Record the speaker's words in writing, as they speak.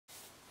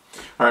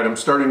Alright, I'm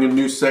starting a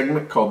new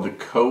segment called the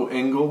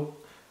Co-Angle.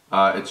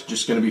 It's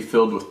just going to be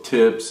filled with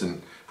tips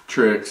and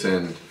tricks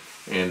and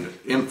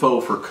info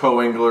for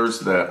co-anglers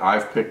that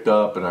I've picked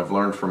up and I've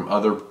learned from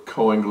other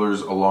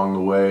co-anglers along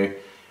the way.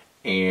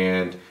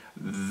 And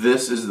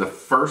this is the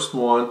first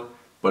one,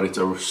 but it's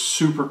a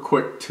super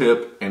quick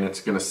tip and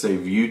it's going to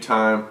save you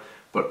time,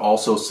 but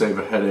also save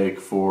a headache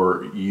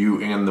for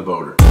you and the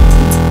boater.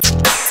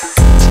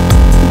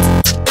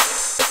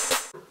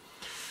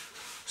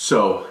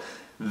 So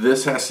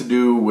this has to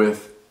do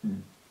with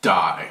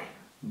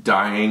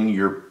dyeing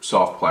your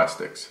soft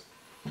plastics.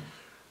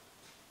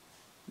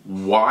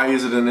 Why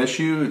is it an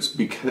issue?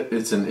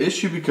 It's an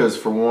issue because,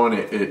 for one,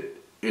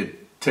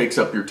 it takes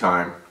up your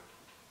time.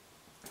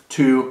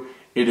 Two,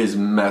 it is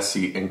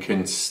messy and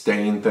can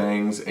stain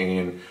things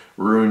and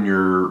ruin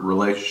your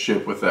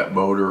relationship with that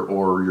boater,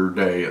 or your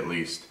day at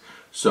least.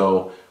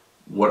 So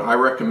what I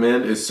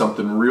recommend is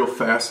something real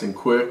fast and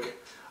quick.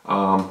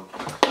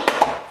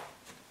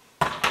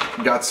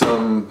 Got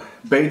some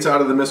baits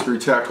out of the mystery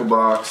tackle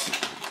box.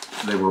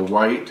 They were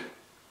white,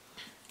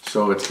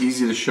 so it's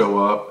easy to show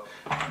up.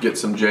 Get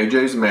some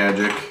JJ's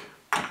Magic.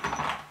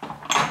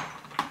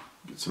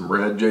 Get some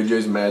red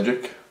JJ's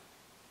Magic.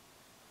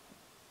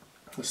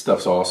 This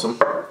stuff's awesome.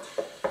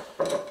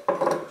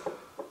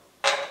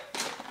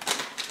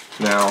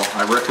 Now,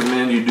 I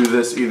recommend you do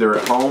this either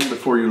at home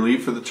before you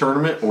leave for the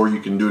tournament, or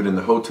you can do it in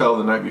the hotel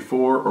the night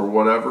before, or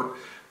whatever.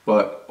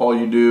 But all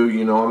you do,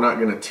 I'm not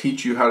going to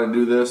teach you how to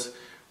do this,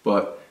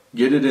 but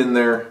get it in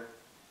there.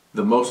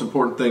 The most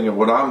important thing of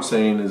what I'm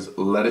saying is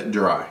let it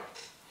dry.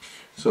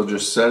 So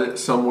just set it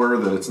somewhere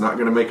that it's not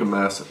going to make a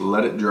mess.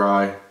 Let it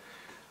dry.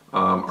 I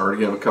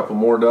already have a couple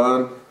more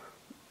done.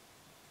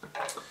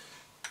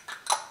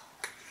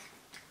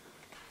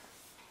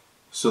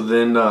 So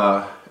then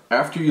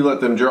after you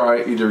let them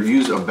dry, either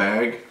use a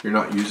bag you're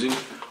not using,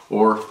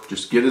 or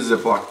just get a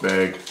Ziploc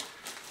bag,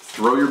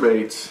 throw your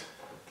baits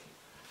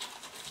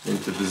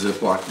into the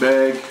Ziploc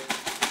bag.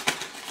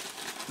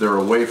 They're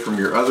away from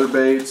your other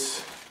baits,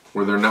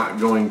 where they're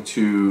not going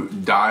to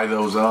dye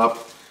those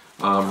up.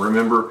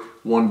 Remember,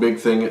 one big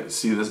thing,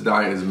 see, this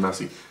dye is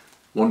messy.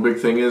 One big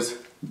thing is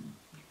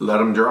let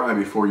them dry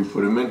before you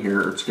put them in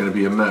here. It's going to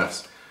be a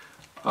mess.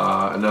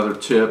 Another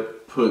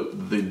tip,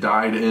 put the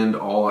dyed end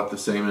all at the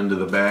same end of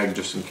the bag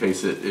just in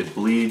case it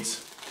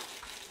bleeds.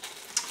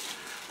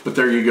 But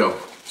there you go.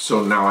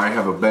 So now I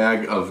have a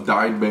bag of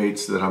dyed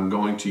baits that I'm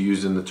going to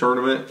use in the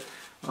tournament.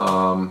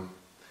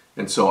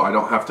 And so I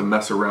don't have to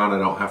mess around. I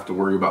don't have to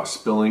worry about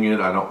spilling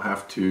it. I don't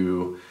have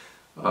to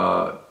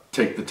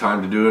take the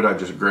time to do it. I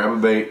just grab a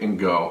bait and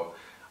go.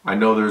 I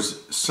know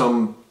there's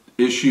some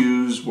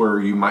issues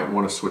where you might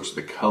want to switch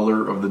the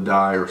color of the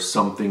dye or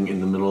something in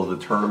the middle of the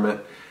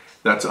tournament.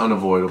 That's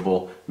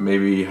unavoidable.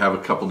 Maybe have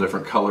a couple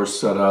different colors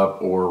set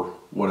up or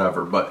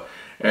whatever. But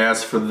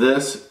as for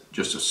this,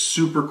 just a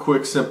super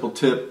quick, simple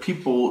tip.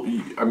 People,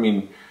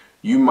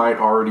 you might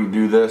already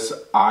do this.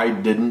 I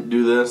didn't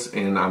do this,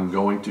 and I'm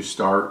going to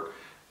start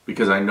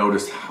because I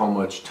noticed how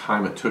much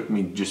time it took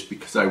me just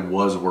because I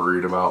was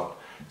worried about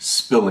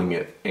spilling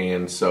it.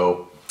 And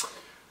so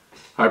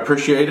I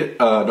appreciate it.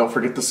 Don't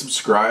forget to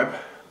subscribe,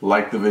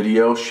 like the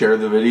video, share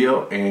the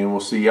video, and we'll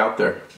see you out there.